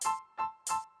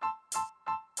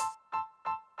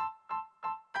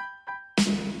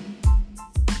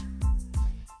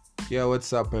Yeah,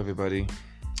 what's up, everybody?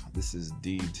 This is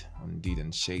Deed on Deed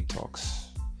and Shay Talks,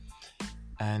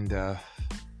 and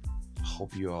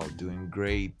hope you all doing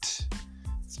great.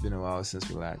 It's been a while since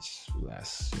we last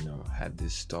had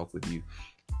this talk with you,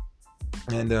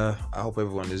 and I hope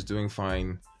everyone is doing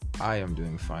fine. I am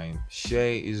doing fine.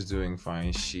 Shay is doing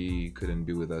fine. She couldn't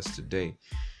be with us today,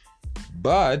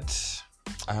 but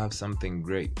I have something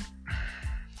great.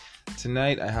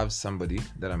 Tonight, I have somebody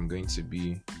that I'm going to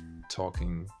be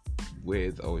talking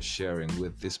with or sharing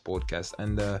with this podcast,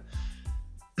 and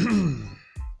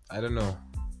I don't know,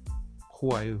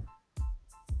 who are you?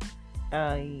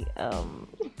 I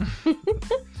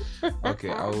Okay,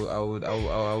 I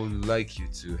would like you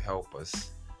to help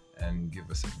us and give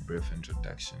us a brief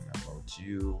introduction about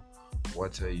you.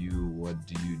 What are you? What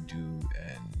do you do?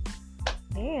 And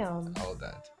Damn. all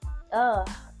that.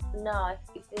 No,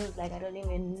 it feels like I don't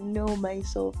even know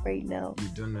myself right now. You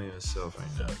don't know yourself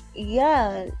right now.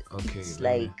 Yeah. Okay, It's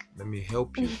let me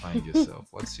help you find yourself.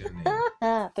 What's your name?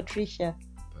 Patricia.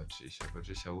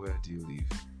 Patricia, where do you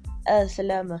live?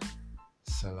 Salama.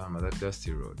 Salama, that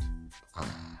dusty road.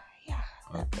 Yeah,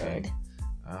 that Okay.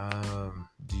 road.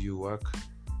 Do you work?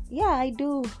 Yeah, I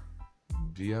do.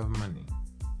 Do you have money?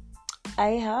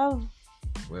 I have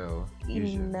Well,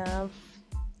 usually. enough.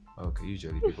 Okay,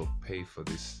 usually people pay for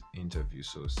this interview,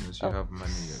 so since you Oh. have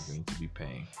money, you're going to be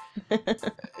paying.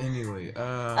 Anyway,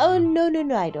 Oh no,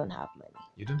 I don't have money.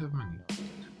 you don't have money.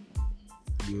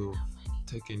 You've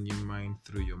taken your mind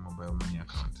through your mobile money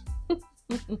account.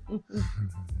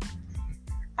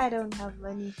 I don't have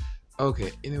money.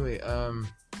 Okay. Anyway,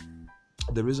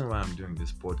 the reason why I'm doing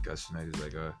this podcast tonight is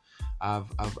like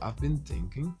I've been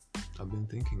thinking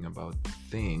about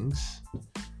things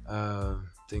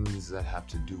that have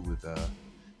to do with the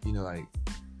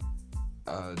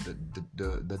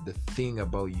thing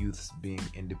about youths being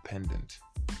independent.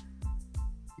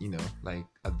 Like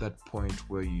at that point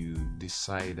where you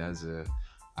decide as a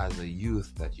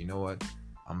youth that, you know what,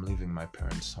 I'm leaving my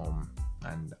parents' home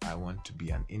and I want to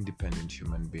be an independent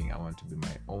human being. I want to be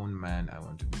my own man. I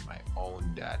want to be my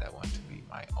own dad. I want to be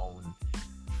my own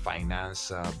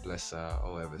financer, blesser,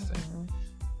 or everything. Mhm.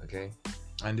 Okay,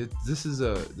 and this is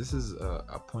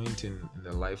a point in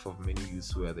the life of many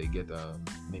youths where they get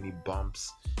many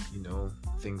bumps.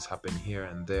 Things happen here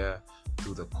and there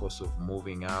through the course of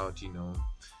moving out.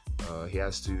 He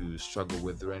has to struggle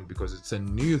with rent because it's a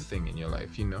new thing in your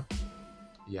life.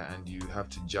 Yeah, and you have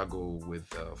to juggle with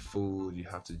food. You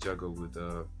have to juggle with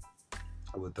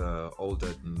all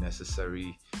the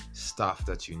necessary stuff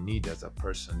that you need as a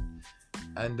person,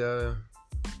 and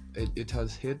it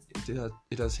has hit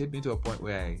me to a point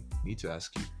where I need to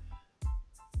ask you: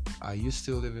 are you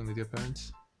still living with your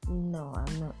parents? No,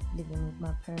 I'm not living with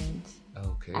my parents.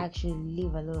 Okay. I actually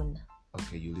live alone.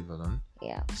 Okay, you live alone.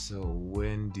 Yeah. So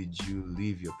when did you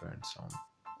leave your parents' home?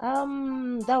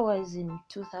 That was in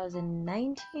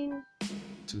 2019. Around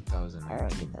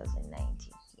 2019.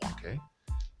 2019. Yeah. Okay.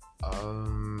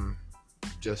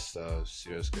 Just a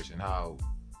serious question.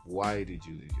 Why did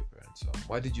you leave your parents' home?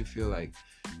 Why did you feel like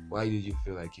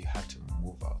you had to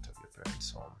move out of your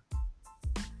parents' home?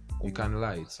 You can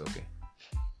lie, it's okay.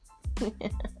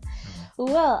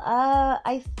 Well,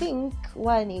 I think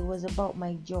one, it was about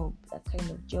my job, the kind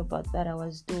of job that I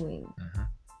was doing. Mhm.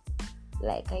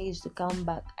 Like I used to come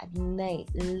back at night,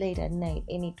 late at night,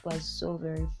 and it was so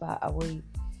very far away.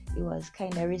 It was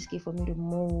kind of risky for me to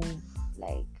move,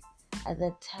 like at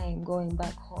that time, going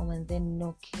back home and then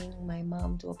knocking my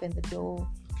mom to open the door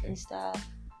Okay. and stuff.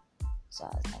 So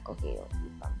I was like, okay,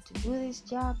 if I'm to do this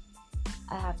job,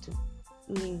 I have to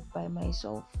live by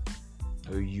myself.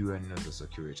 Oh, you are not a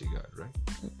security guard, right?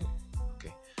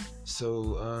 Okay.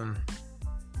 So,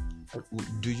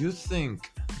 do you think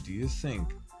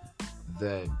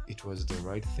that it was the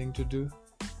right thing to do?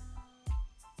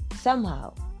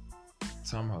 Somehow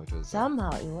Somehow it was.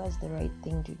 it was the right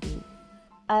thing to do.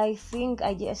 I think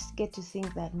I just get to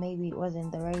think that maybe it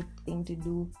wasn't the right thing to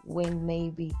do when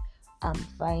maybe I'm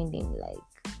finding like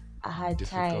a hard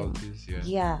time. difficulties. Yeah.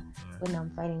 Yeah, when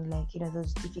I'm finding like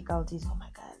those difficulties. Oh my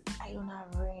god, I don't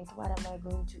have rent. What am I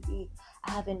going to eat?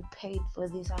 I haven't paid for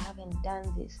this. I haven't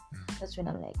done this. That's when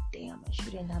I'm like, damn, I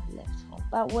shouldn't have left home.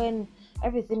 But when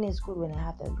everything is good, when I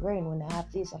have the rent, when I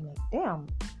have this, I'm like, damn,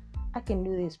 I can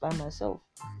do this by myself.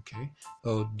 Okay.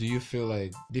 Oh, do you feel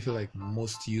like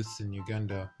most youths in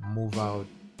Uganda move out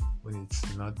when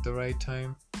it's not the right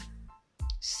time?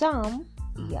 Some,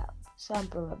 yeah, some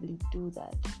probably do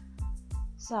that.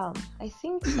 I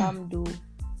think some do,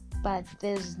 but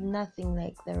there's nothing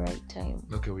like the right time.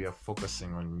 Okay, we are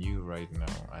focusing on you right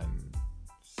now, and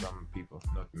some people,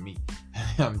 not me.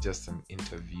 I'm just an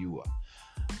interviewer.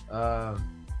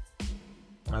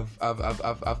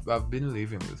 I've been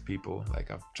living with people. Like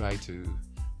I've tried to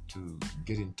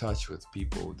get in touch with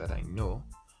people that I know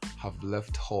have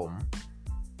left home,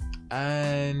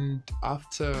 and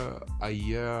after a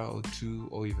year or two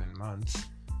or even months,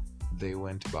 they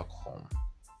went back home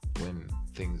when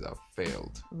things have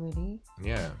failed. Really?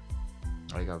 Yeah,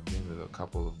 like I've been with a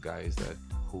couple of guys that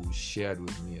who shared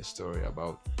with me a story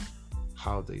about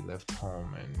how they left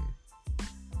home and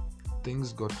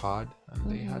things got hard and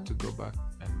they had to go back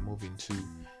and move into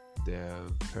their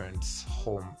parents'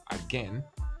 home again.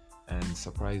 And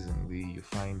surprisingly, you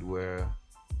find where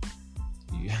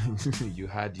you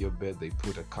had your bed, they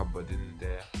put a cupboard in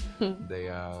there. They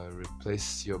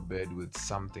replaced your bed with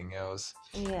something else.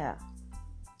 Yeah.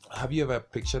 Have you ever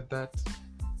pictured that?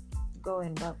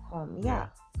 Going back home, yeah.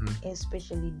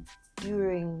 Especially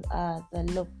during the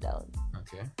lockdown.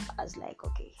 Okay. I was like,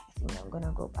 okay, I think I'm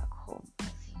gonna go back home.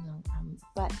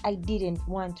 But I didn't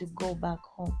want to go back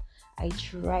home. I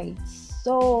tried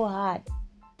so hard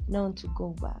not to go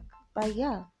back. But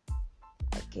yeah,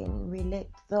 I can relate.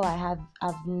 Though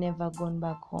I've never gone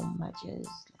back home much as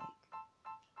like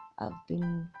I've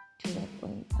been to that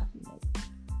point. I've never.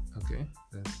 Okay,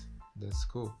 that's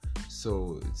cool.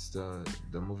 So it's the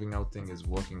moving out thing is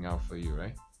working out for you,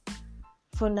 right?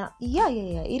 For now, yeah,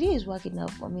 it is working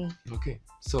out for me. Okay,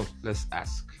 so let's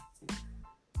ask,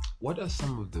 what are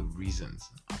some of the reasons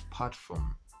apart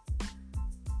from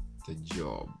the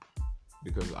job?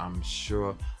 Because I'm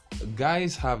sure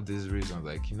guys have these reasons,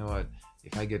 like, you know what,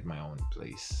 if I get my own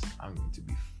place, I'm going to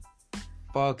be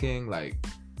fucking like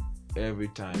every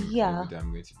time I'm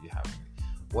going to be having it.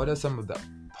 What are some of the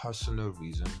personal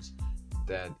reasons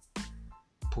that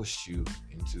pushed you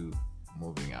into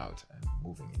moving out and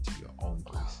moving into your own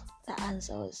place? The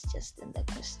answer was just in the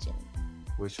question.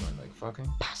 Which one? Like fucking?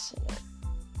 Personal.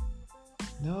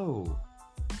 No.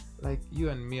 Like you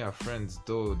and me are friends,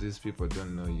 though these people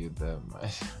don't know you that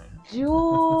much.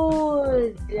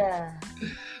 Dude.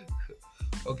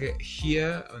 Okay,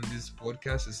 here on this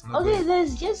podcast, it's not. Okay,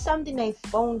 there's just something I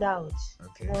found out.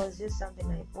 Okay. There was just something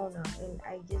I found out, and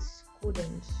I just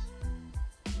couldn't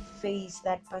face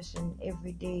that person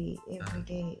every day,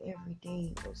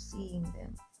 or seeing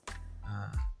them.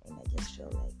 And I just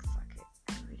felt like, fuck it,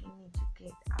 I really need to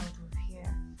get out of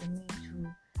here for me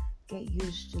to get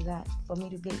used to that, for me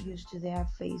to get used to their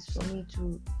face, for me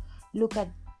to look at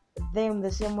them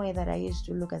the same way that I used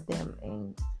to look at them,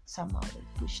 and somehow they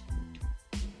pushed me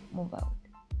to move out.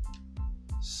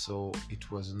 So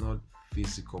it was not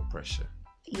physical pressure.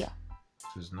 Yeah.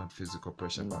 It was not physical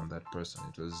pressure from that person.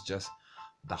 It was just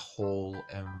the whole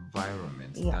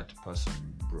environment that person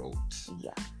brought.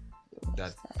 Yeah.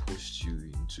 That pushed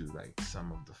you into like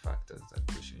some of the factors that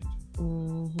push you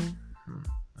into.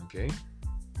 Okay.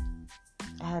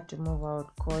 I had to move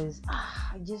out because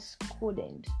I just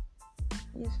couldn't.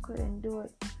 I just couldn't do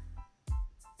it.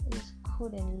 I just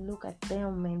couldn't look at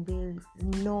them and be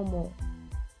normal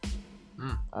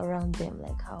around them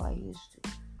like how I used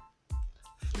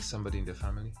to. Somebody in the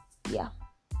family? Yeah.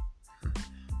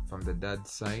 From the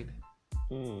dad's side?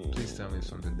 Please tell me it's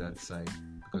from the dad's side,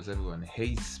 because everyone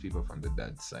hates people from the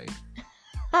dad's side.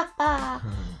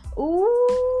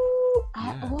 Ooh.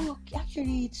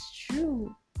 Actually, it's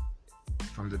true.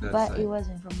 From the dad's side? But it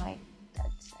wasn't from my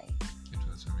dad's side. It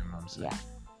was from your mom's side?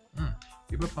 Yeah.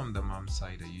 People from the mom's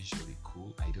side are usually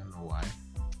cool. I don't know why.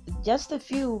 Just a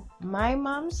few. My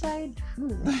mom's side,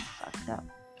 they're fucked up.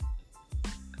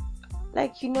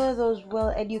 Like, you know, those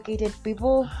well-educated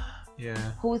people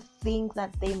who think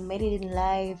that they made it in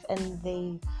life and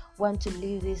they want to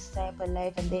live this type of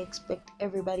life and they expect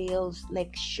everybody else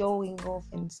like showing off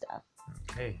and stuff.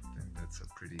 Okay, then that's a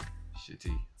pretty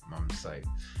shitty mom's side.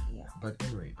 Yeah. But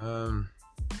anyway,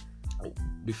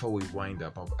 before we wind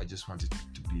up, I just wanted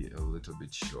to be a little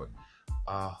bit short.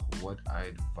 What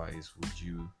advice would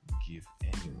you give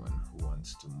anyone who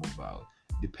wants to move out,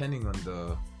 depending on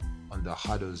the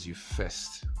hurdles you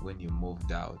faced when you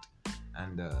moved out,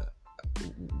 and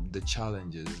the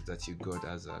challenges that you got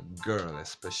as a girl,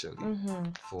 especially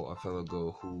for a fellow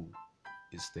girl who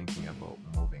is thinking about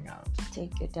moving out?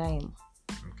 Take your time.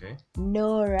 Okay.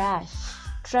 No rush.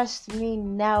 Trust me,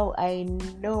 now I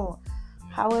know. Yeah.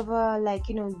 However, like,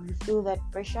 you know, you feel that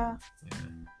pressure. Yeah.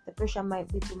 The pressure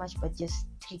might be too much, but just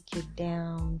take your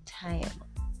damn time.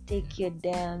 Take your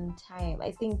damn time.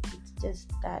 I think it's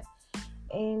just that.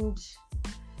 And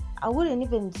I wouldn't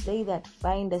even say that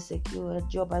find a secure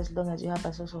job as long as you have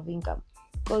a source of income,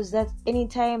 because that's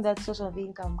anytime that source of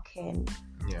income can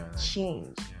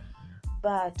change.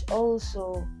 But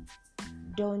also,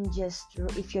 don't just,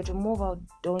 if you're to move out,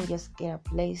 don't just get a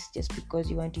place just because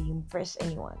you want to impress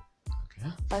anyone.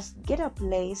 Okay. First, get a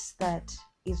place that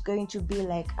is going to be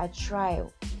like a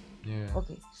trial. Yeah.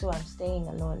 Okay, so I'm staying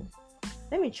alone.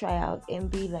 Let me try out and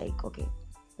be like, okay,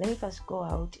 let me first go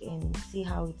out and see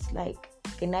how it's like.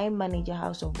 Can I manage a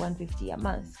house of 150 a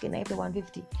month? Can I pay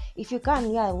 150? If you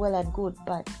can, yeah, well and good,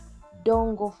 but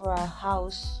don't go for a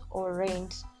house or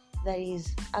rent that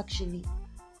is actually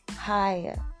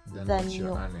higher Than than what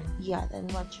you're earning. Yeah, than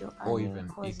what you're earning. Or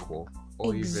even equal.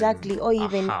 Exactly, or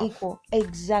even equal.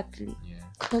 Exactly. Yeah.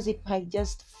 Because it might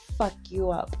just fuck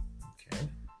you up Okay.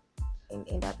 and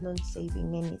end up not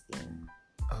saving anything.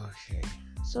 Okay.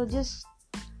 So just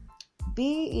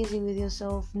be easy with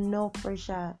yourself, no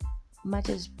pressure. Much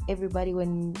as everybody,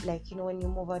 when you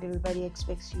move out, everybody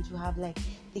expects you to have like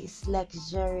this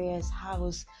luxurious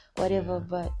house, whatever. Yeah.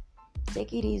 But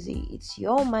take it easy. It's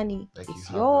your money. Like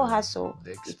it's your hustle.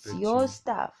 they It's expect your you-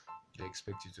 stuff. They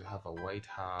expect you to have a white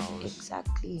house,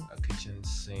 Exactly. a kitchen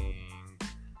sink,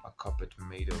 a carpet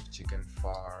made of chicken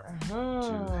far,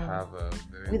 to have a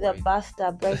very With a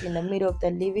bathtub right in the middle of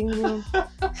the living room.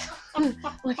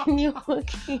 When you're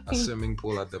walking. a swimming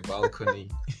pool at the balcony.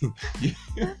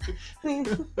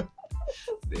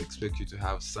 They expect you to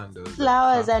have sandals,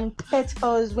 Flowers and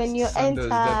petals when you sandals enter.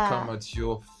 that come at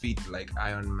your feet like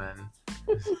Iron Man.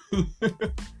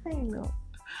 I know.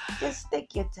 Just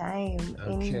take your time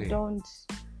Okay. and don't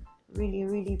really,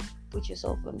 really put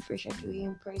yourself on pressure to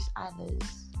impress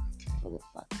others Okay. for the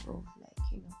fact of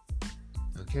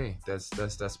Okay, that's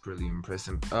pretty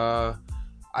impressive.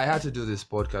 I had to do this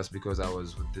podcast because I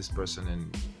was with this person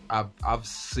and I've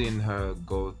seen her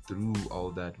go through all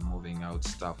that moving out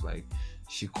stuff. Like,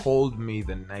 she called me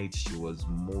the night she was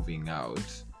moving out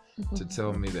to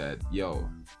tell me that, yo,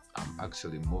 I'm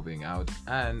actually moving out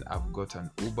and I've got an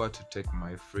Uber to take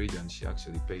my fridge, and she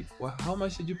actually paid. Well, how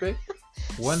much did you pay?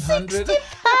 100. 60,000.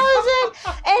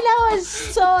 And I was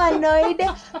so annoyed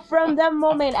from that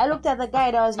moment. I looked at the guy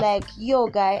and I was like, yo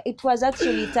guy, it was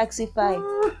actually Taxify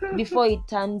before it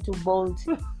turned to Bolt.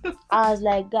 I was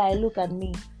like, guy, look at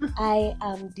me. I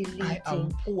am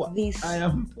deleting this I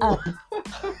am poor.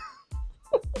 app.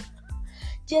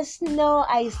 Just know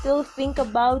I still think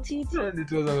about it. And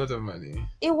it was a lot of money.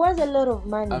 It was a lot of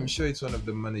money. I'm sure it's one of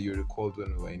the money you recalled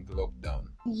when we were in lockdown.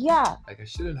 Yeah, Like, I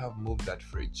shouldn't have moved that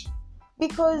fridge.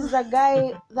 because the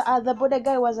guy, the border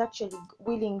guy, was actually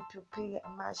willing to pay a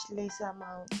much lesser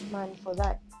amount of money for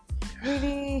that.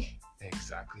 Really?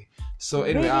 Exactly. So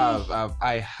anyway, Really?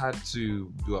 I had to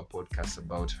do a podcast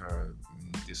about her,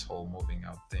 this whole moving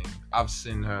out thing. I've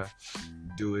seen her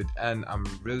do it, and I'm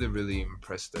really, really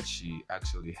impressed that she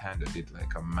actually handled it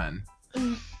like a man.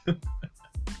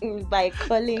 By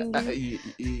calling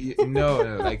you.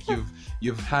 No, like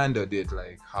you've handled it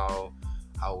like how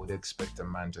I would expect a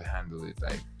man to handle it.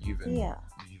 Like, you even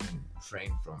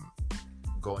refrain from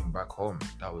going back home.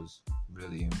 That was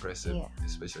really impressive,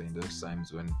 especially in those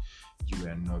times when you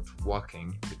were not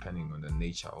working, depending on the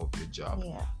nature of your job.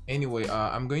 Anyway,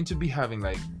 I'm going to be having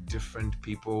like different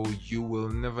people. You will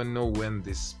never know when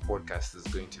this podcast is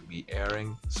going to be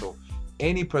airing, so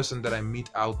any person that I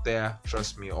meet out there,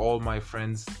 trust me, all my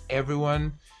friends,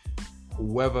 everyone,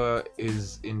 whoever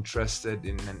is interested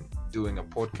in doing a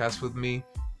podcast with me,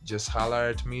 just holler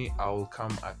at me. I'll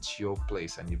come at your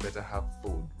place, and you better have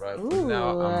food. Right? For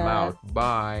now, I'm out.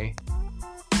 Bye.